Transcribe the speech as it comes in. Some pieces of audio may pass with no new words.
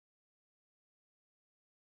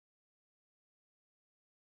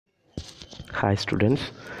Hi students.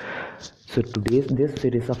 So today's this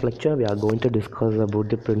series of lecture we are going to discuss about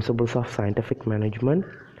the principles of scientific management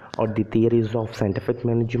or the theories of scientific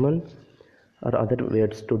management, or other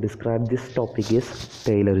words to describe this topic is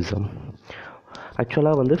Taylorism.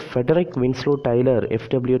 ஆக்சுவலாக வந்து Frederick Winslow tailor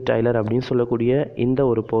FW tailor அப்படின்னு சொல்லக்கூடிய இந்த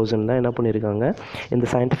ஒரு person தான் என்ன பண்ணியிருக்காங்க, இந்த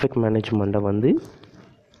சயின்டிஃபிக் மேனேஜ்மெண்ட்டை வந்து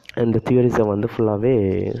இந்த தியரிஸை வந்து ஃபுல்லாகவே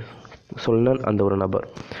சொன்ன அந்த ஒரு நபர்.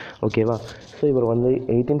 ஓகேவா? ஸோ இவர் வந்து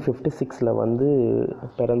 1856 வந்து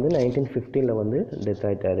பிறந்து 1915 வந்து டெத்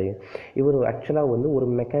ஆகிட்டார். இவர் ஆக்சுவலாக வந்து ஒரு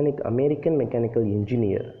American mechanical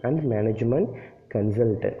engineer and management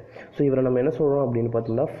consultant. So இவரை நம்ம என்ன சொல்கிறோம் அப்படின்னு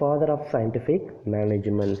பார்த்தோம்னா ஃபாதர் ஆஃப் சயின்டிஃபிக்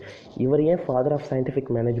மேனேஜ்மெண்ட். இவர் ஏன் ஃபாதர் ஆஃப்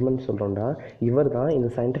சயின்டிஃபிக் மேனேஜ்மெண்ட் சொல்கிறோம்னா, இவர் தான் இந்த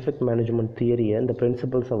சயின்டிஃபிக் மேனேஜ்மெண்ட் தியரியை, இந்த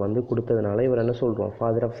பிரின்சிபல்ஸை வந்து கொடுத்ததுனால இவர் என்ன சொல்கிறோம்,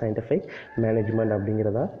 ஃபாதர் ஆஃப் சயின்டிஃபிக் மேனேஜ்மெண்ட்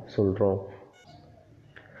அப்படிங்கிறதா சொல்கிறோம்.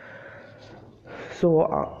 ஸோ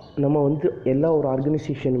நம்ம வந்து எல்லா ஒரு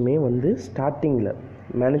ஆர்கனைசேஷனுமே வந்து ஸ்டார்டிங்கில்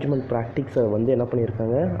மேனேஜ்மெண்ட் ப்ராக்டிக்ஸை வந்து என்ன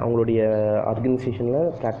பண்ணியிருக்காங்க, அவங்களுடைய ஆர்கனைசேஷனில்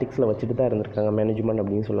ப்ராக்டிக்ஸில் வச்சுட்டு தான் இருந்திருக்காங்க மேனேஜ்மெண்ட்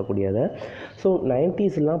அப்படின்னு சொல்லக்கூடியதை. ஸோ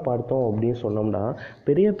 90ஸ்லாம் பார்த்தோம் அப்படின்னு சொன்னோம்னா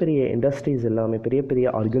பெரிய பெரிய இண்டஸ்ட்ரீஸ் எல்லாமே, பெரிய பெரிய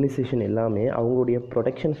ஆர்கனைசேஷன் எல்லாமே அவங்களுடைய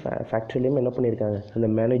ப்ரொடக்ஷன் ஃபேக்ட்ரிலையும் என்ன பண்ணியிருக்காங்க, அந்த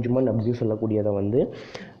மேனேஜ்மெண்ட் அப்படின்னு சொல்லக்கூடியதை வந்து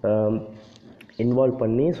இன்வால்வ்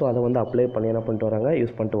பண்ணி, ஸோ அதை வந்து அப்ளை பண்ணி என்ன பண்ணிட்டு வராங்க,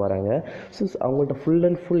 யூஸ் பண்ணிட்டு வராங்க. ஸோ அவங்கள்ட்ட ஃபுல்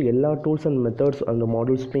அண்ட் ஃபுல் எல்லா டூல்ஸ் அண்ட் மெத்தட்ஸ் அந்த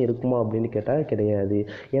மாடல்ஸுமே இருக்குமா அப்படின்னு கேட்டால் கிடையாது.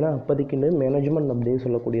 ஏன்னா அப்போதைக்கு மேனேஜ்மெண்ட் அப்படின்னு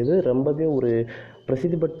சொல்லக்கூடியது ரொம்பவே ஒரு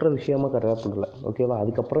பிரசித்தி பெற்ற விஷயமாக கருதப்படல. ஓகேவா?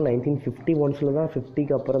 அதுக்கப்புறம் 1951 தான்,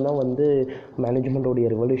 50க்கு அப்புறம் தான் வந்து மேனேஜ்மெண்ட்டோடைய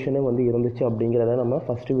ரெவல்யூஷனே வந்து இருந்துச்சு அப்படிங்கிறத நம்ம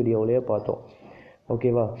ஃபஸ்ட்டு வீடியோவிலேயே பார்த்தோம்.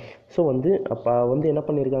 ஓகேவா? ஸோ வந்து அப்போ வந்து என்ன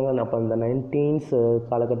பண்ணியிருக்காங்க, அப்போ அந்த 19s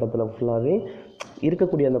காலகட்டத்தில் ஃபுல்லாகவே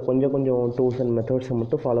இருக்கக்கூடிய அந்த கொஞ்சம் டூல்ஸ் அண்ட் மெத்தட்ஸை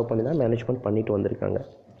மட்டும் ஃபாலோ பண்ணி தான் மேனேஜ்மெண்ட் பண்ணிட்டு வந்திருக்காங்க.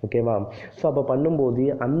 ஓகேவா? ஸோ அப்போ பண்ணும்போது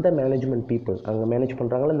அந்த மேனேஜ்மெண்ட் பீப்புள் அங்கே மேனேஜ்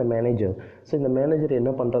பண்ணுறாங்களா இந்த மேனேஜர். ஸோ இந்த மேனேஜர்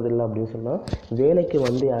என்ன பண்ணுறதில்லை அப்படின்னு சொன்னால், வேலைக்கு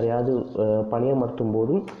வந்து யாரையாவது பணியமர்த்தும்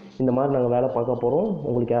போதும் இந்த மாதிரி நாங்கள் வேலை பார்க்க போகிறோம்,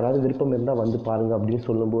 உங்களுக்கு யாராவது விருப்பம் இருந்தால் வந்து பாருங்கள் அப்படின்னு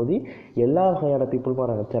சொல்லும்போது எல்லா வகையான பீப்புளும்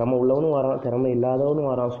வராங்க. திறமை உள்ளவனும் வரான், திறமை இல்லாதவனும்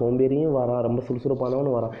வரான், சோம்பேறியும் வரான், ரொம்ப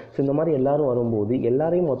சுறுசுறுப்பானவனும் வரான். ஸோ இந்த மாதிரி எல்லோரும் வரும்போது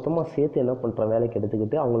எல்லாரையும் மொத்தமாக சேர்த்து என்ன பண்ணுறான், வேலைக்கு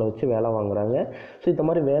எடுத்துக்கிட்டு அவங்கள வச்சு வேலை வாங்குறாங்க. ஸோ இந்த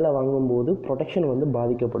மாதிரி வேலை வாங்கும்போது ப்ரொடெக்ஷன் வந்து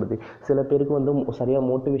பாதிக்கப்படுது. சில பேருக்கு வந்து சரியாக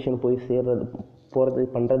மோட்டிவேஷன் போய்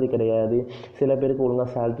பண்ணுறது கிடையாது, சில பேருக்கு ஒழுங்காக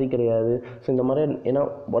சேல்ரி கிடையாது. ஸோ இந்த மாதிரி ஏன்னா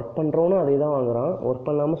ஒர்க் பண்ணுறவனும் அதே தான் வாங்குகிறான், ஒர்க்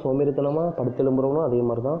பண்ணாமல் சோம்பேறித்தனமாக படுத்தெலும்புறவனும் அதே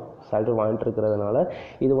மாதிரி தான் சேல்ரி வாங்கிட்டு இருக்கிறதுனால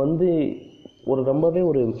இது வந்து ஒரு ரொம்பவே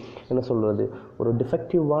ஒரு என்ன சொல்கிறது, ஒரு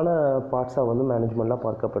டிஃபெக்டிவான பார்ட்ஸாக வந்து மேனேஜ்மெண்ட்டாக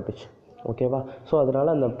பார்க்கப்பட்டுச்சு. ஓகேவா? ஸோ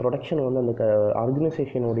அதனால் அந்த ப்ரொடக்ஷன் வந்து அந்த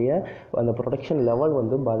ஆர்கனைசேஷனுடைய அந்த ப்ரொடக்ஷன் லெவல்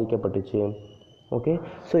வந்து பாதிக்கப்பட்டுச்சு. ஓகே.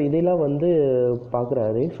 ஸோ இதெல்லாம் வந்து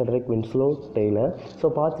பார்க்குறாரு ஃபெடரிக் வின்ஸ்லோ டெய்லர். ஸோ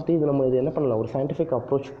பார்த்துட்டு இது நம்ம இது என்ன பண்ணலாம், ஒரு சயின்டிஃபிக்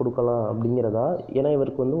அப்ரோச் கொடுக்கலாம் அப்படிங்கிறதா. ஏன்னா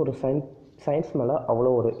இவருக்கு வந்து ஒரு சயின்ஸ் மேலே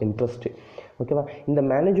அவ்வளோ ஒரு இன்ட்ரெஸ்ட்டு. ஓகேவா? இந்த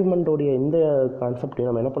மேனேஜ்மெண்ட்டோடைய இந்த கான்செப்டையும்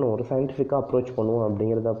நம்ம என்ன பண்ணுவோம், ஒரு சயின்டிஃபிக்காக அப்ரோச் பண்ணுவோம்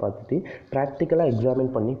அப்படிங்கிறத பார்த்துட்டு ப்ராக்டிக்கலாக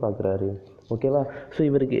எக்ஸாமின் பண்ணி பார்க்குறாரு. ஓகேவா? ஸோ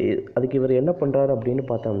அதுக்கு இவர் என்ன பண்ணுறாரு அப்படின்னு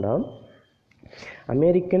பார்த்தோம்னா,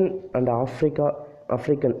 அமெரிக்கன் அண்ட்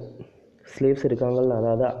ஆஃப்ரிக்கன் ஸ்லேவ்ஸ் இருக்காங்கள்ல,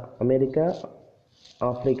 அதாவது அமெரிக்கா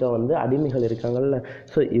ஆஃப்ரிக்கா வந்து அடிமைகள் இருக்காங்கல்ல.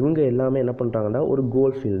 ஸோ இவங்க எல்லாமே என்ன பண்ணுறாங்கன்னா ஒரு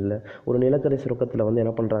கோல் ஃபீல்டில், ஒரு நிலக்கரி சுரங்கத்தில் வந்து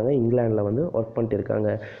என்ன பண்ணுறாங்க, இங்கிலாண்டில் வந்து ஒர்க் பண்ணிட்டு இருக்காங்க.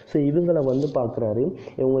 ஸோ இவங்களை வந்து பார்க்குறாரு,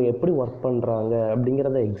 இவங்க எப்படி ஒர்க் பண்ணுறாங்க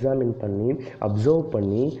அப்படிங்கிறத எக்ஸாமின் பண்ணி அப்சர்வ்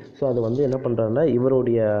பண்ணி, ஸோ அதை வந்து என்ன பண்ணுறாருன்னா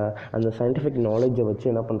இவருடைய அந்த சயின்டிஃபிக் நாலேஜை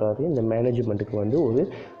வச்சு என்ன பண்ணுறாரு, இந்த மேனேஜ்மெண்ட்டுக்கு வந்து ஒரு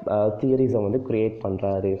தியரிஸை வந்து க்ரியேட்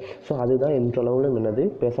பண்ணுறாரு. ஸோ அதுதான் இன்றளவில் என்னது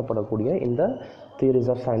பேசப்படக்கூடிய இந்த theories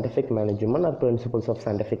of scientific management R principles of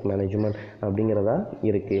scientific management அப்படிங்கிறதா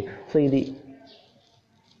இருக்குது. ஸோ இது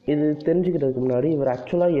தெரிஞ்சுக்கிறதுக்கு முன்னாடி இவர்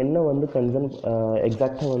ஆக்சுவலாக என்ன வந்து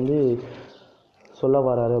எக்ஸாக்டாக வந்து சொல்ல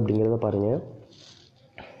வராரு அப்படிங்கிறத பாருங்கள்.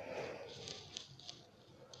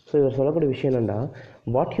 ஸோ இவர் சொல்லக்கூடிய விஷயம் என்னென்னா,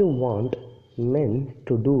 what you want men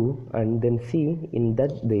to do and then see in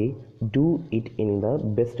that they do it in the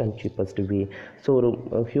best and cheapest way. So ஒரு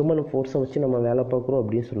ஹியூமன் ஃபோர்ஸை வச்சு நம்ம வேலை பார்க்குறோம்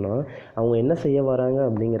அப்படின்னு சொன்னால் அவங்க என்ன செய்ய வராங்க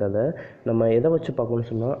அப்படிங்கிறத நம்ம எதை வச்சு பார்க்கணும்னு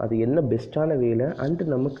சொன்னால், அது என்ன பெஸ்ட்டான வேலை அண்டு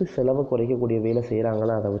நமக்கு செலவை குறைக்கக்கூடிய வேலை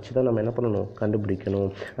செய்கிறாங்களா, அதை வச்சு தான் நம்ம என்ன பண்ணணும், கண்டுபிடிக்கணும்,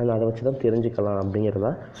 அண்ட் அதை வச்சு தான் தெரிஞ்சுக்கலாம்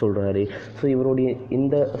அப்படிங்கிறதா சொல்கிறாரு. ஸோ இவருடைய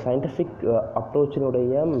இந்த சயின்டிஃபிக்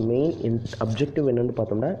அப்ரோச்சினுடைய மெயின் அப்ஜெக்டிவ் என்னென்னு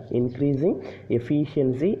பார்த்தோம்னா, இன்க்ரீஸிங்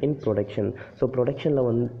எஃபிஷியன்சி இன் ப்ரொடக்ஷன். ஸோ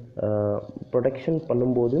ப்ரொடக்ஷன்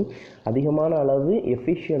பண்ணும்போது அதிகமான அளவு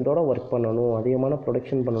எஃபிஷியண்ட்டோட ஒர்க் பண்ணணும், அதிகமான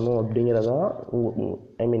ப்ரொடக்ஷன் பண்ணணும் அப்படிங்கிறதா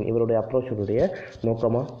இவருடைய அப்ரோச்சுடைய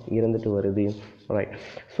நோக்கமாக இருந்துட்டு வருது. ரைட்.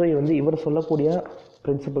 ஸோ இவர் சொல்லக்கூடிய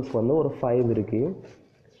பிரின்சிபல்ஸ் வந்து ஒரு 5 இருக்குது.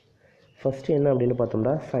 ஃபஸ்ட்டு என்ன அப்படின்னு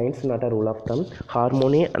பார்த்தோம்னா, science not a rule of them,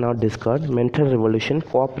 harmony not Discord, mental revolution,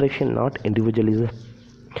 cooperation not individualism,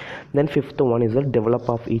 Then fifth one is the develop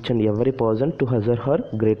of each and every person to his or her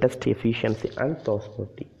greatest efficiency and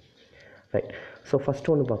prosperity. Right. So first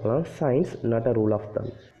one பார்க்கலாம் science not a rule of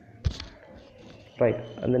thumb. Right,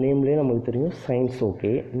 அந்த நேம்லேயே நமக்கு தெரியும் science.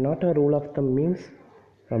 Okay, not a rule of them means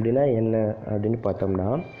அப்படின்னா என்ன அப்படின்னு பார்த்தோம்னா,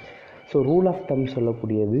 so rule of them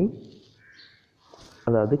சொல்லக்கூடியது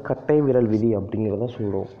அதாவது கட்டை விரல் விதி அப்படிங்கிறத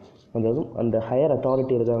சொல்கிறோம். அதாவது அந்த ஹையர்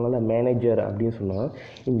அத்தாரிட்டி இருக்காங்கள்ல மேனேஜர் அப்படின்னு சொன்னால்,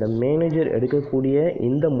 இந்த மேனேஜர் எடுக்கக்கூடிய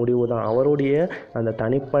இந்த முடிவு தான் அவருடைய அந்த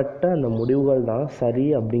தனிப்பட்ட அந்த முடிவுகள் தான் சரி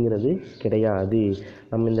அப்படிங்கிறது கிடையாது.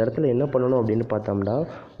 நம்ம இந்த இடத்துல என்ன பண்ணணும் அப்படின்னு பார்த்தோம்னா,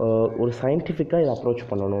 ஒரு சயின்டிஃபிக்காக இதை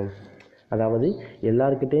அப்ரோச் பண்ணணும். அதாவது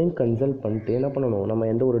எல்லாருக்கிட்டேயும் கன்சல்ட் பண்ணிட்டு என்ன பண்ணணும், நம்ம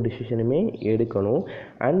எந்த ஒரு டிசிஷனுமே எடுக்கணும்.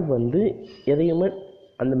 அண்ட் வந்து எதையுமே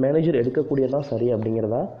அந்த மேனேஜர் எடுக்கக்கூடியதான் சரி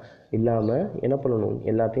அப்படிங்கிறதா இல்லாமல் என்ன பண்ணணும்,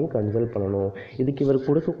 எல்லாத்தையும் கன்சல்ட் பண்ணணும். இதுக்கு இவர்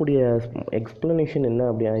கொடுக்கக்கூடிய எக்ஸ்ப்ளனேஷன் என்ன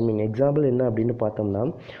அப்படி எக்ஸாம்பிள் என்ன அப்படின்னு பார்த்தோம்னா,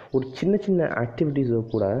 ஒரு சின்ன சின்ன ஆக்டிவிட்டீஸை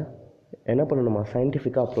கூட என்ன பண்ணணுமா,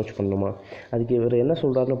 சயின்டிஃபிக்காக அப்ரோச் பண்ணணுமா. அதுக்கு இவர் என்ன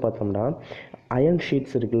சொல்கிறாருன்னு பார்த்தோம்னா, அயர்ன்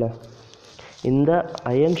ஷீட்ஸ் இருக்குல்ல, இந்த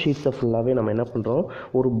அயர்ன் ஷீட்ஸை ஃபுல்லாகவே நம்ம என்ன பண்ணுறோம்,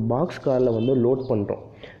 ஒரு பாக்ஸ் காரில் வந்து லோட் பண்ணுறோம்.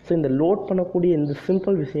 ஸோ இந்த லோட் பண்ணக்கூடிய இந்த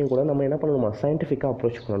சிம்பிள் விஷயம் கூட நம்ம என்ன பண்ணணுமா, சயின்டிஃபிக்காக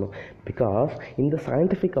அப்ரோச் பண்ணணும். பிகாஸ் இந்த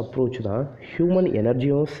சயின்டிஃபிக் அப்ரோச் தான் ஹியூமன்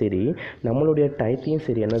எனர்ஜியும் சரி நம்மளுடைய டைத்தையும்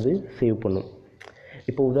சரி என்னது சேவ் பண்ணும்.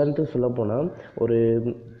 இப்போ உதாரணத்துக்கு சொல்ல போனால்,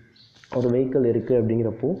 ஒரு வெஹிக்கிள் இருக்குது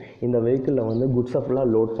அப்படிங்கிறப்போ இந்த வெஹிக்கிளில் வந்து குட்ஸை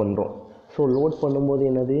ஃபுல்லாக லோட் பண்ணுறோம். ஸோ லோட் பண்ணும்போது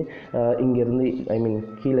என்னது, இங்கேருந்து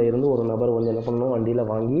கீழே இருந்து ஒரு நபர் வந்து என்ன பண்ணணும், வண்டியில்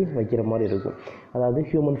வாங்கி வைக்கிற மாதிரி இருக்கும். அதாவது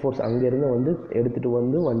ஹியூமன் ஃபோர்ஸ் அங்கேருந்து வந்து எடுத்துகிட்டு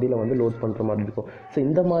வந்து வண்டியில் வந்து லோட் பண்ணுற மாதிரி இருக்கும். ஸோ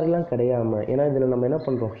இந்த மாதிரிலாம் கிடையாமல், ஏன்னா இதில் நம்ம என்ன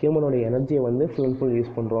பண்ணுறோம், ஹியூமனோட எனர்ஜியை வந்து ஃபுல் அண்ட் ஃபுல்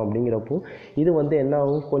யூஸ் பண்ணுறோம். அப்படிங்கிறப்போ இது வந்து என்ன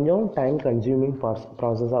ஆகும், கொஞ்சம் டைம் கன்சியூமிங்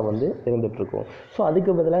ப்ராசஸாக வந்து இருந்துகிட்ருக்கும். ஸோ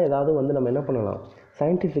அதுக்கு பதிலாக ஏதாவது வந்து நம்ம என்ன பண்ணலாம்,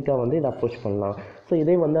 சயின்டிஃபிக்காக வந்து இதை அப்ரோச் பண்ணலாம். ஸோ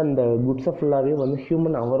இதே வந்து அந்த குட்ஸை ஃபுல்லாகவே வந்து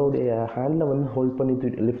ஹியூமன் அவருடைய ஹேண்டில் வந்து ஹோல்ட் பண்ணி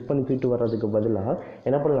லிஃப்ட் பண்ணி தூக்கிட்டு வர்றதுக்கு பதிலாக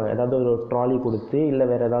என்ன பண்ணலாம், ஏதாவது ஒரு ட்ராலி கொடுத்து இல்லை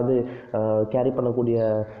வேறு ஏதாவது கேரி பண்ணக்கூடிய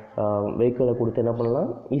வெஹிக்கிளை கொடுத்து என்ன பண்ணலாம்,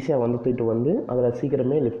 ஈஸியாக வந்து தூக்கிட்டு வந்து அதில்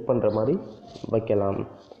சீக்கிரமே லிஃப்ட் பண்ணுற மாதிரி வைக்கலாம்.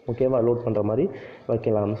 ஓகேவா, லோட் பண்ணுற மாதிரி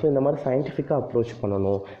வைக்கலாம். ஸோ இந்த மாதிரி சயின்டிஃபிக்காக அப்ரோச்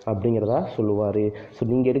பண்ணணும் அப்படிங்கிறதா சொல்லுவார். ஸோ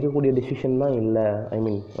நீங்கள் எடுக்கக்கூடிய டிசிஷன் தான் இல்லை,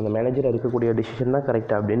 அந்த மேனேஜர் எடுக்கக்கூடிய டிசிஷன் தான்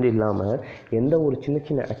கரெக்டாக அப்படின்ட்டு இல்லாமல் எந்த ஒரு சின்ன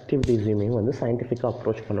சின்ன ஆக்டிவிட்டீஸையுமே வந்து சயின்டிஃபிக்காக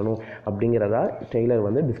அப்ரோச் பண்ணணும் அப்படிங்கிறதா டெய்லர்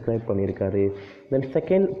வந்து டிஸ்கிரைப் பண்ணியிருக்காரு. தென்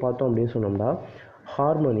செகண்ட் பார்த்தோம் அப்படின்னு சொன்னோம்னா,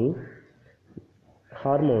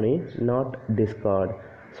 harmony not Discord.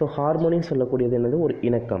 So harmony சொல்லக்கூடியது என்னது, ஒரு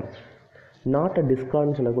இணக்கம். நாட் அ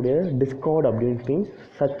டிஸ்கார்ட்னு சொல்லக்கூடிய டிஸ்கார்ட் அப்படின்னு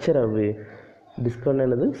சச்சரவு. டிஸ்கார்ட்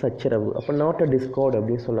என்னது, சச்சரவு. அப்போ நாட் அ டிஸ்கார்ட்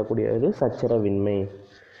அப்படின்னு சொல்லக்கூடியது சச்சரவின்மை.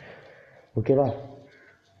 ஓகேவா.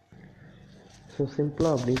 ஸோ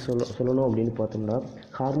சிம்பிளாக அப்படின்னு சொல்லணும் அப்படின்னு பார்த்தோம்னா,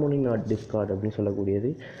 ஹார்மோனி நாட் டிஸ்கார்ட் அப்படின்னு சொல்லக்கூடியது,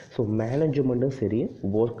 ஸோ மேனேஜ்மெண்ட்டும் சரி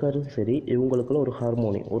ஒர்க்கரும் சரி இவங்களுக்குள்ள ஒரு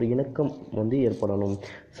ஹார்மோனி, ஒரு இணக்கம் வந்து ஏற்படணும்.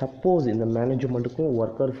 சப்போஸ் இந்த மேனேஜ்மெண்ட்டுக்கும்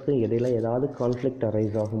ஒர்க்கர்ஸுக்கும் இடையில ஏதாவது கான்ஃப்ளிக்ட்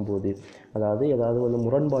அரைஸ் ஆகும்போது, அதாவது ஏதாவது வந்து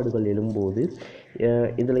முரண்பாடுகள் எழும்போது,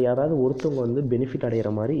 இதில் யாராவது ஒருத்தவங்க வந்து பெனிஃபிட் அடைகிற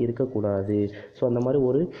மாதிரி இருக்கக்கூடாது. ஸோ அந்த மாதிரி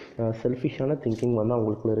ஒரு செல்ஃபிஷான திங்கிங் வந்து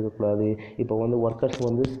அவங்களுக்குள்ள இருக்கக்கூடாது. இப்போ வந்து ஒர்க்கர்ஸ்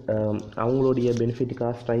வந்து அவங்களுடைய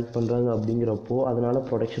பெனிஃபிட்டுக்காக ஸ்ட்ரைக் பண்ணுறாங்க அப்படிங்கிறப்போ அதனால்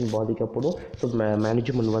ப்ரொடக்ஷன் பாதிக்கப்படும். ஸோ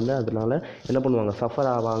மேனேஜ்மெண்ட் வந்து அதனால் என்ன பண்ணுவாங்க,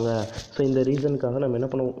 சஃபர் ஆவாங்க. ஸோ இந்த ரீசனுக்காக நம்ம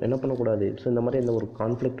என்ன பண்ணக்கூடாது, ஸோ இந்த மாதிரி எந்த ஒரு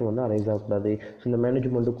கான்ஃப்ளிக்ட் வந்து அரைஸ் ஆகக்கூடாது. ஸோ இந்த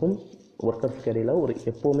மேனேஜ்மெண்ட்டுக்கும் ஒர்க்கர்ஸ்க்கு இடையில் ஒரு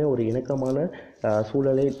எப்போவுமே ஒரு இணக்கமான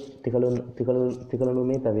சூழலை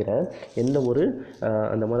திகழணுமே தவிர எந்த ஒரு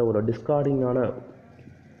அந்த மாதிரி ஒரு டிஸ்கார்டிங்கான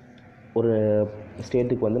ஒரு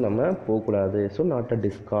ஸ்டேட்டுக்கு வந்து நம்ம போகக்கூடாது. ஸோ நாட் அ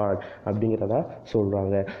டிஸ்கார்ட் அப்படிங்கிறதா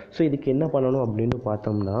சொல்கிறாங்க. ஸோ இதுக்கு என்ன பண்ணணும் அப்படின்னு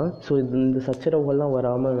பார்த்தோம்னா, ஸோ இந்த சச்சரவுகள்லாம்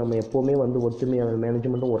வராமல் நம்ம எப்போவுமே வந்து ஒத்துமையாக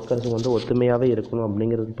மேனேஜ்மெண்ட்டும் ஒர்க்கர்ஸும் வந்து ஒத்துமையாகவே இருக்கணும்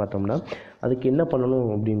அப்படிங்கிறது பார்த்தோம்னா, அதுக்கு என்ன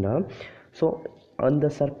பண்ணணும் அப்படின்னா, ஸோ அந்த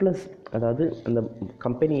சர்ப்ளஸ், அதாவது அந்த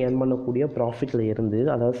கம்பெனி ஏர்ன் பண்ணக்கூடிய ப்ராஃபிட்டில் இருந்து,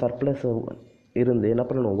 அதாவது சர்ப்ளஸ் இருந்து என்ன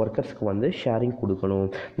பண்ணணும், ஒர்க்கர்ஸ்க்கு வந்து ஷேரிங் கொடுக்கணும்.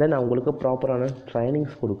 தென் அவங்களுக்கு ப்ராப்பரான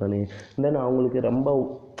ட்ரைனிங்ஸ் கொடுக்கணும். தென் அவங்களுக்கு ரொம்ப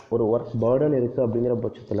ஒரு ஒர்க் பேர்டன் இருக்குது அப்படிங்கிற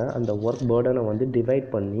பட்சத்தில் அந்த ஒர்க் பேர்டனை வந்து டிவைட்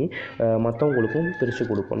பண்ணி மற்றவங்களுக்கும் பிரித்து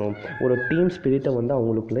கொடுக்கணும். ஒரு டீம் ஸ்பிரிட்டை வந்து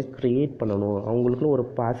அவங்களுக்குள்ளே க்ரியேட் பண்ணணும். அவங்களுக்குள்ள ஒரு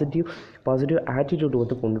பாசிட்டிவ் ஆட்டிடியூட்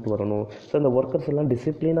வந்து கொண்டுட்டு வரணும். ஸோ அந்த ஒர்க்கர்ஸ் எல்லாம்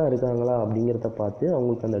டிசிப்ளினாக இருக்காங்களா அப்படிங்கிறத பார்த்து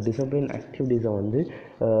அவங்களுக்கு அந்த டிசிப்ளின் ஆக்டிவிட்டீஸை வந்து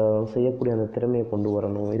செய்யக்கூடிய அந்த திறமையை கொண்டு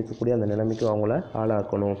வரணும். இருக்கக்கூடிய அந்த நிலைமைக்கு அவங்கள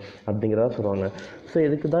ஆளாக்கணும் அப்படிங்கிறத சொல்லுவாங்க. ஸோ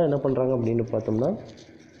இதுக்கு தான் என்ன பண்ணுறாங்க அப்படின்னு பார்த்தோம்னா,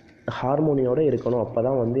 ஹார்மோனியோடு இருக்கணும். அப்போ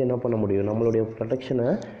தான் வந்து என்ன பண்ண முடியும், நம்மளுடைய ப்ரொடக்ஷனை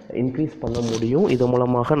இன்க்ரீஸ் பண்ண முடியும். இது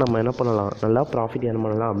மூலமாக நம்ம என்ன பண்ணலாம், நல்லா ப்ராஃபிட் ஏர்ன்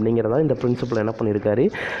பண்ணலாம் அப்படிங்கிறதா இந்த பிரின்சிபல் என்ன பண்ணியிருக்காரு,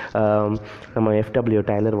 நம்ம எஃப்டபிள்யூ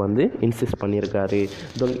டைலர் வந்து இன்சிஸ்ட் பண்ணியிருக்காரு.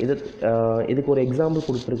 இதுக்கு ஒரு எக்ஸாம்பிள்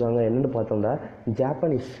கொடுத்துருக்காங்க. என்னென்னு பார்த்தோம்னா,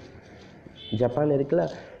 ஜப்பான் இருக்குல்ல,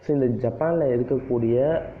 ஸோ இந்த ஜப்பானில் இருக்கக்கூடிய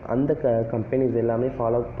அந்த கம்பெனிஸ் எல்லாமே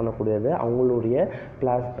ஃபாலோ பண்ணக்கூடியது அவங்களுடைய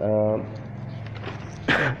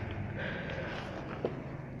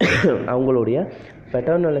அவங்களுடைய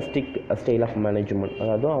பெட்டர்னலிஸ்டிக் ஸ்டைல் ஆஃப் மேனேஜ்மெண்ட்,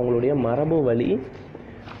 அதாவது அவங்களுடைய மரபு வழி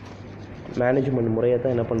மேனேஜ்மெண்ட் முறையை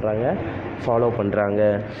தான் என்ன பண்ணுறாங்க, ஃபாலோ பண்ணுறாங்க.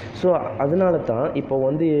 ஸோ அதனால தான் இப்போ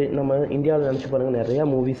வந்து நம்ம இந்தியாவில் நினச்சி பாருங்கள், நிறையா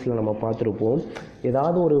மூவிஸில் நம்ம பார்த்துருப்போம்,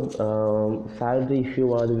 ஏதாவது ஒரு சேலரி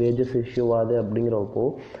இஷ்யூவாது வேஜஸ் இஷ்யூவாது அப்படிங்கிறப்போ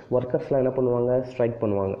ஒர்க்கர்ஸ்லாம் என்ன பண்ணுவாங்க, ஸ்ட்ரைக்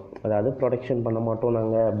பண்ணுவாங்க. அதாவது ப்ரொடக்ஷன் பண்ண மாட்டோம்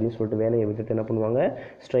நாங்கள் அப்படின்னு சொல்லிட்டு வேலையை விட்டுட்டு என்ன பண்ணுவாங்க,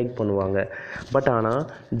 ஸ்ட்ரைக் பண்ணுவாங்க. பட் ஆனால்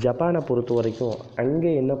ஜப்பானை பொறுத்த வரைக்கும்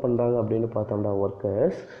அங்கே என்ன பண்ணுறாங்க அப்படின்னு பார்த்தோம்னா,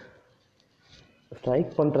 ஒர்க்கர்ஸ்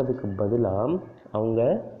ஸ்ட்ரைக் பண்ணுறதுக்கு பதிலாக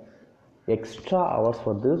அவங்க எக்ஸ்ட்ரா ஹவர்ஸ்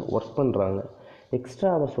வந்து ஒர்க் பண்ணுறாங்க. எக்ஸ்ட்ரா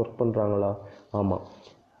ஹவர்ஸ் ஒர்க் பண்ணுறாங்களா? ஆமாம்.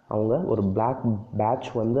 அவங்க ஒரு பிளாக் பேட்ச்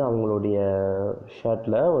வந்து அவங்களுடைய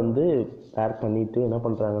ஷர்ட்டில் வந்து பேர் பண்ணிவிட்டு என்ன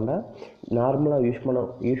பண்ணுறாங்கன்னா, நார்மலாக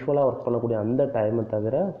யூஸ்வலாக ஒர்க் பண்ணக்கூடிய அந்த டைமை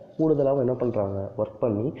தவிர கூடுதலாக என்ன பண்ணுறாங்க, ஒர்க்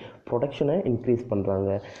பண்ணி ப்ரொடக்ஷனை இன்க்ரீஸ்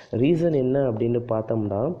பண்ணுறாங்க. ரீசன் என்ன அப்படின்னு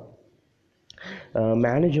பார்த்தோம்னா,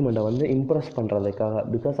 மேனேஜ்மெண்ட்டை வந்து இம்ப்ரெஸ் பண்ணுறதுக்காக.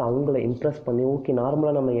 பிகாஸ் அவங்கள இம்ப்ரெஸ் பண்ணி, ஓகே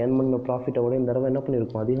நார்மலாக நம்ம ஏர்ன் பண்ண ப்ராஃபிட்டை விட இந்த தடவை என்ன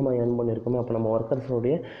பண்ணியிருக்கோம், அதிகமாக ஏர்ன் பண்ணியிருக்கோமே, அப்போ நம்ம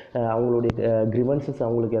ஒர்க்கர்ஸோடைய அவங்களுடைய கிரிவன்சஸ்,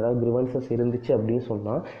 அவங்களுக்கு ஏதாவது கிரிவன்சஸ் இருந்துச்சு அப்படின்னு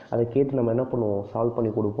சொன்னால் அதை கேட்டு நம்ம என்ன பண்ணுவோம், சால்வ்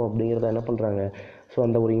பண்ணி கொடுப்போம் அப்படிங்கிறத என்ன பண்ணுறாங்க. ஸோ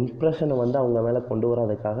அந்த ஒரு இம்ப்ரெஷனை வந்து அவங்க மேலே கொண்டு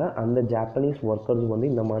வர்றதுக்காக அந்த ஜாப்பனீஸ் ஒர்க்கர்ஸ்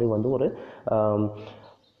வந்து இந்த மாதிரி வந்து ஒரு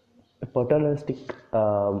பெட்டர்னலிஸ்டிக்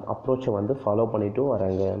அப்ரோச்சை வந்து ஃபாலோ பண்ணிட்டு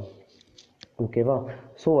வராங்க. ஓகேவா?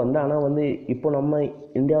 ஸோ வந்து ஆனால் வந்து இப்போ நம்ம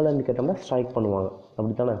இந்தியாவில் இருந்து கேட்டோம்னா ஸ்ட்ரைக் பண்ணுவாங்க,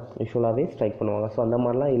 அப்படி தானே யூஸ்வலாகவே ஸ்ட்ரைக் பண்ணுவாங்க. ஸோ அந்த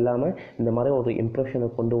மாதிரிலாம் இல்லாமல் இந்த மாதிரி ஒரு இம்ப்ரெஷனை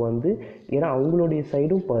கொண்டு வந்து, ஏன்னா அவங்களுடைய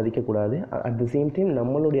சைடும் பாதிக்கக்கூடாது, அட் த சேம் டைம்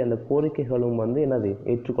நம்மளுடைய அந்த கோரிக்கைகளும் வந்து என்னது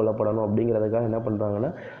ஏற்றுக்கொள்ளப்படணும் அப்படிங்கிறதுக்காக என்ன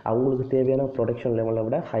பண்ணுறாங்கன்னா, அவங்களுக்கு தேவையான ப்ரொடக்ஷன் லெவலை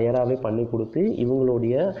விட ஹையராகவே பண்ணி கொடுத்து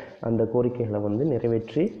இவங்களுடைய அந்த கோரிக்கைகளை வந்து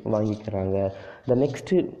நிறைவேற்றி வாங்கிக்கிறாங்க. இந்த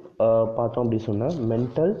நெக்ஸ்ட்டு பார்த்தோம் அப்படின்னு சொன்னால்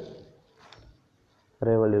mental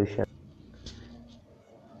revolution.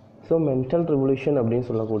 So mental revolution அப்படின்னு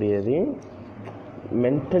சொல்லக்கூடியது,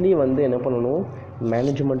 மென்டலி வந்து என்ன பண்ணணும்,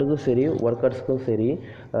 மேனேஜ்மெண்ட்டுக்கும் சரி ஒர்க்கர்ஸுக்கும் சரி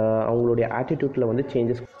அவங்களுடைய ஆட்டிடியூட்டில் வந்து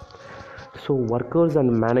changes. So workers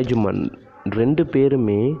and management ரெண்டு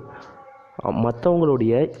பேருமே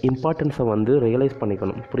மற்றவங்களுடைய இம்பார்ட்டன்ஸை வந்து ரியலைஸ்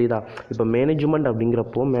பண்ணிக்கணும். புரியுதா? இப்போ மேனேஜ்மெண்ட்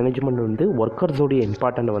அப்படிங்கிறப்போ மேனேஜ்மெண்ட் வந்து ஒர்க்கர்ஸோடைய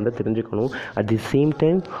இம்பார்ட்டண்ட்டை வந்து தெரிஞ்சுக்கணும். அட் தி சேம்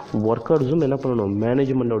டைம் ஒர்க்கர்ஸும் என்ன பண்ணணும்,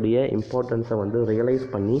 மேனேஜ்மெண்ட்டோடைய இம்பார்ட்டன்ஸை வந்து ரியலைஸ்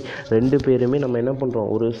பண்ணி ரெண்டு பேருமே நம்ம என்ன பண்ணுறோம்,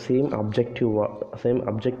 ஒரு சேம்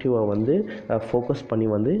அப்ஜெக்டிவாக வந்து ஃபோக்கஸ் பண்ணி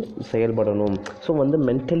வந்து செயல்படணும். ஸோ வந்து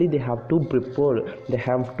mentally they have to prepare, they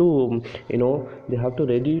have to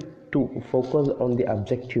ready to focus on the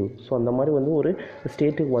objective. So அந்த மாதிரி வந்து ஒரு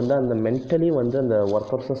ஸ்டேட்டுக்கு வந்து அந்த மென்டலி வந்து அந்த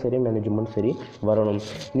ஒர்க்கர்ஸும் சரி மேனேஜ்மெண்ட்டும் சரி வரணும்.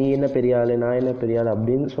 நீ என்ன பெரிய ஆள், நான் என்ன பெரிய ஆள்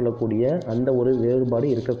அப்படின்னு சொல்லக்கூடிய அந்த ஒரு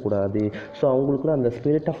வேறுபாடு இருக்கக்கூடாது. ஸோ அவங்களுக்குள்ள அந்த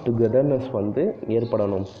ஸ்பிரிட் ஆஃப் டுகெதர்னஸ் வந்து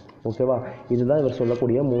ஏற்படணும். ஓகேவா? இதுதான் இவர்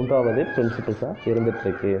சொல்லக்கூடிய மூன்றாவது பிரின்சிபிள்ஸாக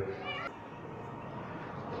இருந்துகிட்ருக்கு.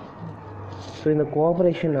 ஸோ இந்த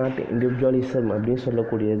கோஆப்ரேஷன் நாட் இண்டிவிஜுவலிசம் அப்படின்னு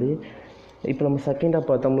சொல்லக்கூடியது, இப்போ நம்ம செகண்டாக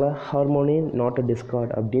பார்த்தோம்ல ஹார்மோனி நாட் அ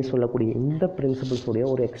டிஸ்கார்ட் அப்படின்னு சொல்லக்கூடிய இந்த பிரின்சிபிள்ஸோடைய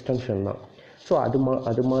ஒரு எக்ஸ்டென்ஷன் தான். ஸோ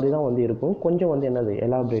அது மாதிரி தான் வந்து இருக்கும். கொஞ்சம் வந்து என்னது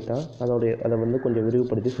எலாபரேட்டாக அதை வந்து கொஞ்சம்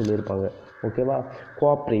விரிவுபடுத்தி சொல்லியிருப்பாங்க. ஓகேவா?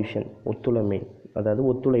 கோஆப்ரேஷன் ஒத்துழைமை, அதாவது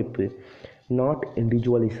ஒத்துழைப்பு, நாட்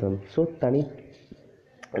இண்டிவிஜுவலிசம். ஸோ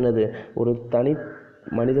ஒரு தனி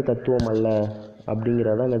மனித தத்துவம் அல்ல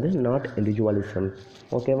அப்படிங்கிறதா என்னது, நாட் இண்டிவிஜுவலிசம்.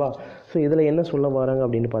 ஓகேவா? ஸோ இதில் என்ன சொல்ல வராங்க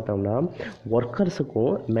அப்படின்னு பார்த்தோம்னா,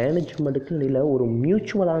 ஒர்க்கர்ஸுக்கும் மேனேஜ்மெண்ட்டுக்கும் இடையில் ஒரு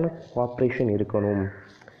மியூச்சுவலான கோஆப்ரேஷன் இருக்கணும்.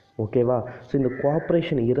 ஓகேவா? ஸோ இந்த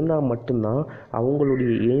கோஆப்ரேஷன் இருந்தால் மட்டும்தான்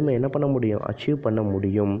அவங்களுடைய எய்மை என்ன பண்ண முடியும், அச்சீவ் பண்ண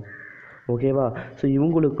முடியும். ஓகேவா? ஸோ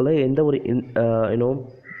இவங்களுக்குள்ள எந்த ஒரு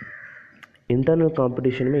இன்டர்னல்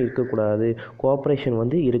காம்படிஷனுமே இருக்கக்கூடாது, கோஆப்ரேஷன்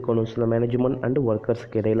வந்து இருக்கணும் சில மேனேஜ்மெண்ட் அண்ட்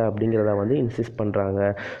ஒர்க்கர்ஸுக்கு இடையில் அப்படிங்கிறத வந்து இன்சிஸ்ட் பண்ணுறாங்க.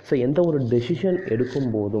 ஸோ எந்த ஒரு டெசிஷன் எடுக்கும்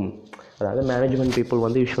போதும், அதாவது மேனேஜ்மெண்ட் பீப்புள்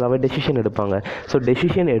வந்து யூஸ்வலாகவே டெசிஷன் எடுப்பாங்க. ஸோ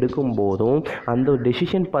டெசிஷன் எடுக்கும் போதும் அந்த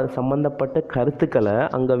டெசிஷன் சம்மந்தப்பட்ட கருத்துக்களை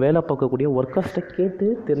அங்கே வேலை பார்க்கக்கூடிய ஒர்க்கர்ஸ்ட்டை கேட்டு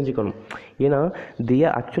தெரிஞ்சுக்கணும். ஏன்னா they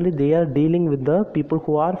are dealing with the people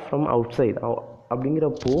who are from out side.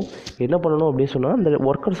 அப்படிங்கிறப்போ என்ன பண்ணணும் அப்படின்னு சொன்னால், அந்த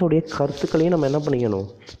ஒர்க்கர்ஸோடைய கருத்துக்களையும் நம்ம என்ன பண்ணிக்கணும்,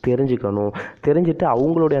 தெரிஞ்சுட்டு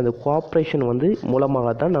அவங்களுடைய அந்த கோஆப்ரேஷன் வந்து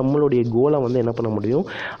மூலமாக தான் நம்மளுடைய கோலை வந்து என்ன பண்ண முடியும்,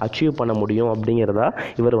 அச்சீவ் பண்ண முடியும் அப்படிங்கிறதா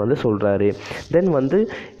இவர் வந்து சொல்கிறாரு. தென் வந்து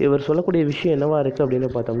இவர் சொல்லக்கூடிய விஷயம் என்னவாக இருக்குது அப்படின்னு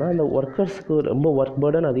பார்த்தோம்னா, அந்த ஒர்க்கர்ஸுக்கு ரொம்ப ஒர்க்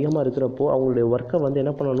பர்டன் அதிகமாக இருக்கிறப்போ அவங்களுடைய ஒர்க்கை வந்து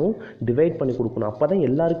என்ன பண்ணணும், டிவைட் பண்ணி கொடுக்கணும். அப்போ தான்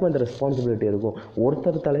எல்லாருக்கும் அந்த ரெஸ்பான்சிபிலிட்டி இருக்கும்.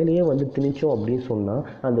 ஒருத்தர் தலையிலேயே வந்து திணிச்சோம் அப்படின்னு சொன்னால்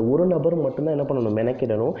அந்த ஒரு நபர் மட்டும்தான் என்ன பண்ணணும்,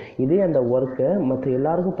 மெனக்கிடணும். இதே அந்த ஒர்க்கை மற்ற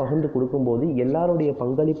எல்லாருக்கும் பகிர்ந்து கொடுக்கும்போது எல்லாருடைய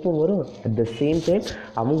பங்களிப்பும் வரும். அட் த சேம் டைம்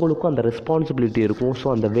அவங்களுக்கும் அந்த ரெஸ்பான்சிபிலிட்டி இருக்கும். ஸோ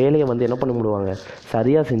அந்த வேலையை வந்து என்ன பண்ண முடிவாங்க,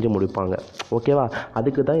 சரியாக செஞ்சு முடிப்பாங்க. ஓகேவா?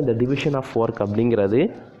 அதுக்கு தான் இந்த டிவிஷன் ஆஃப் ஒர்க் அப்படிங்கிறது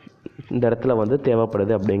இந்த இடத்துல வந்து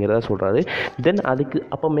தேவைப்படுது அப்படிங்கிறத சொல்கிறாரு. தென் அதுக்கு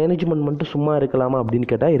அப்போ மேனேஜ்மெண்ட் மட்டும் சும்மா இருக்கலாமா அப்படின்னு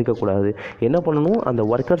கேட்டால் இருக்கக்கூடாது. என்ன பண்ணணும், அந்த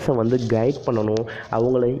ஒர்க்கர்ஸை வந்து கைட் பண்ணணும்,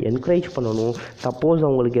 அவங்கள என்கரேஜ் பண்ணணும். சப்போஸ்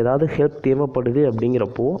அவங்களுக்கு ஏதாவது ஹெல்ப் தேவைப்படுது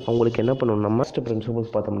அப்படிங்கிறப்போ அவங்களுக்கு என்ன பண்ணணும், நம்ம ஃபர்ஸ்ட்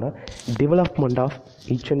பிரின்சிபல்ஸ் பார்த்தோம்னா development of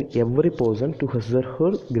each and every person to her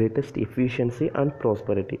her greatest efficiency and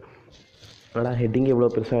prosperity. ஆனால் ஹெட்டிங்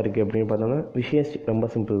எவ்வளோ பெருசாக இருக்குது அப்படின்னு பார்த்தோம்னா விஷயம் ரொம்ப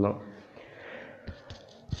சிம்பிள் தான்.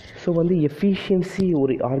 ஸோ வந்து எஃபிஷியன்சி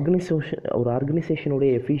ஒரு ஆர்கனைசேஷனுடைய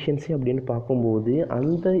எஃபிஷியன்சி அப்படின்னு பார்க்கும்போது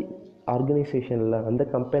அந்த ஆர்கனைசேஷனில் அந்த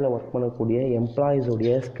கம்பெனியில் ஒர்க் பண்ணக்கூடிய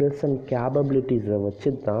எம்ப்ளாயீஸோடைய ஸ்கில்ஸ் அண்ட் கேப்பபிலிட்டிஸை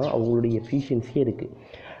வச்சு தான் அவங்களுடைய எஃபிஷியன்சி இருக்குது.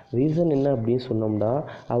 ரீசன் என்ன அப்படின்னு சொன்னோம்னா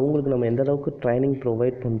அவங்களுக்கு நம்ம எந்த அளவுக்கு ட்ரைனிங்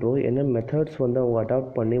ப்ரொவைட் பண்ணுறோம், என்ன மெத்தட்ஸ் வந்து அவங்க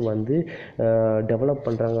அடாப்ட் பண்ணி வந்து டெவலப்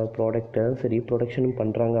பண்ணுறாங்க ப்ராடக்ட்டை, சரி ப்ரொடக்ஷனும்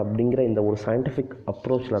பண்ணுறாங்க அப்படிங்கிற இந்த ஒரு சயின்டிஃபிக்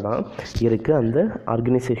அப்ரோச்சில் தான் இருக்குது அந்த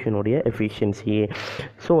ஆர்கனைசேஷனுடைய எஃபிஷியன்சியே.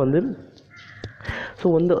 ஸோ வந்து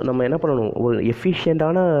நம்ம என்ன பண்ணணும், ஒரு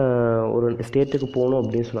எஃபிஷியண்ட்டான ஒரு ஸ்டேட்டுக்கு போகணும்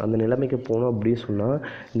அப்படின்னு சொன்னால், அந்த நிலைமைக்கு போகணும் அப்படின்னு சொன்னால்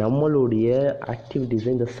நம்மளுடைய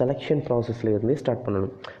ஆக்டிவிட்டீஸை இந்த செலெக்ஷன் ப்ராசஸ்லேருந்தே ஸ்டார்ட்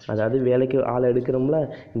பண்ணணும். அதாவது வேலைக்கு ஆள் எடுக்கிறோம்ல,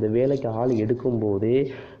 இந்த வேலைக்கு ஆள் எடுக்கும்போதே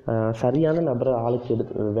சரியான நபரை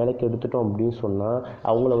வேலைக்கு எடுத்துட்டோம் அப்படின்னு சொன்னால்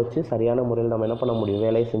அவங்கள வச்சு சரியான முறையில் நம்ம என்ன பண்ண முடியும்,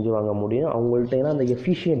 வேலையை செஞ்சு வாங்க முடியும். அவங்கள்ட்ட ஏன்னா அந்த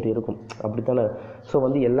எஃபிஷியன்ட் இருக்கும், அப்படி தானே. ஸோ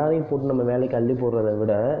வந்து எல்லாரையும் போட்டு நம்ம வேலைக்கு அள்ளி போடுறத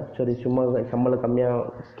விட, சரி சும்மா சம்பளம் கம்மியாக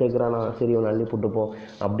கேட்குறானா, சரி ஒன்று அள்ளி போட்டுப்போம்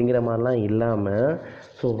அப்படிங்கிற மாதிரிலாம் இல்லாமல்,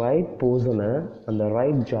 ஸோ ரைட் பர்சனை அந்த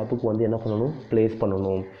ரைட் ஜாப்புக்கு வந்து என்ன பண்ணணும், ப்ளேஸ்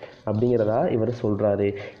பண்ணணும் அப்படிங்கிறதா இவர் சொல்கிறாரு.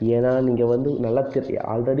 ஏன்னா நீங்கள் வந்து நல்லா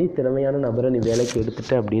ஆல்ரெடி திறமையான நபரை நீ வேலைக்கு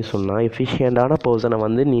எடுத்துகிட்ட அப்படின்னு சொன்னால், எஃபிஷியண்டான பர்சனை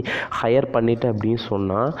வந்து நீ ஹையர் பண்ணிட்ட அப்படின்னு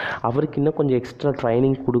சொன்னால், அவருக்கு இன்னும் கொஞ்சம் எக்ஸ்ட்ரா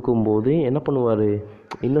ட்ரைனிங் கொடுக்கும்போது என்ன பண்ணுவார்,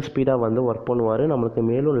 இன்னும் ஸ்பீடாக வந்து ஒர்க் பண்ணுவார். நம்மளுக்கு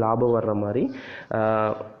மேலும் லாபம் வர்ற மாதிரி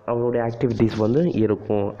அவங்களுடைய ஆக்டிவிட்டீஸ் வந்து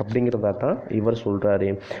இருக்கும் அப்படிங்கிறதா தான் இவர் சொல்கிறாரு.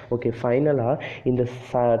 ஓகே, ஃபைனலாக இந்த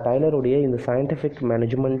டைலருடைய இந்த சயின்டிஃபிக்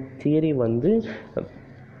மேனேஜ்மெண்ட் தியரி வந்து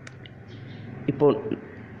இப்போது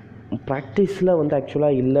ப்ராக்டிஸில் வந்து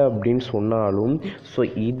ஆக்சுவலாக இல்லை அப்படின்னு சொன்னாலும், ஸோ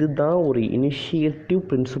இதுதான் ஒரு இனிஷியேட்டிவ்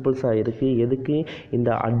பிரின்சிபல்ஸாக இருக்குது. எதுக்கு,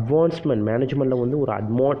 இந்த அட்வான்ஸ்மெண்ட் மேனேஜ்மெண்ட்டில் வந்து ஒரு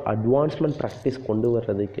அட்வான்ஸ்மெண்ட் ப்ராக்டிஸ் கொண்டு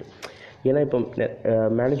வர்றதுக்கு. ஏன்னா இப்போ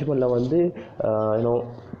மேனேஜ்மெண்ட்டில் வந்து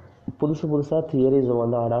புதுசாக தியரிஸை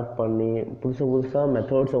வந்து அடாப்ட் பண்ணி புதுசாக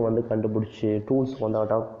மெத்தட்ஸை வந்து கண்டுபிடிச்சி டூல்ஸ் வந்து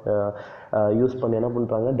யூஸ் பண்ணி என்ன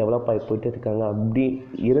பண்ணுறாங்க, டெவலப் ஆகி போயிட்டு இருக்காங்க. அப்படி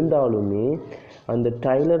இருந்தாலுமே அந்த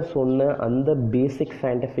டைலர் சொன்ன அந்த பேசிக்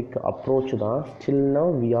சயின்டிஃபிக் அப்ரோச் தான் still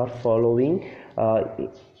now we are following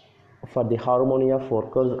for the harmony of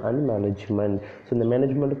workers and management. So இந்த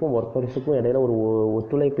மேனேஜ்மெண்ட்டுக்கும் ஒர்க்கர்ஸுக்கும் இடையில ஒரு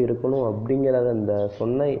ஒத்துழைப்பு இருக்கணும் அப்படிங்கிறத அந்த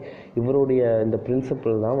சொன்ன இவருடைய இந்த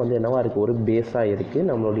பிரின்சிபல் தான் வந்து என்னவா இருக்குது, ஒரு பேஸாக இருக்குது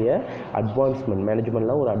நம்மளுடைய அட்வான்ஸ்மெண்ட்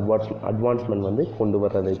மேனேஜ்மெண்ட்டில் ஒரு அட்வான்ஸ்மெண்ட் வந்து கொண்டு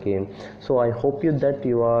வர்றதுக்கு. So I hope you that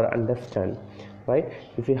you are understand, right?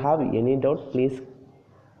 If you have any doubt please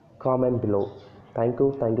comment below. Thank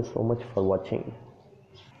you so much for watching.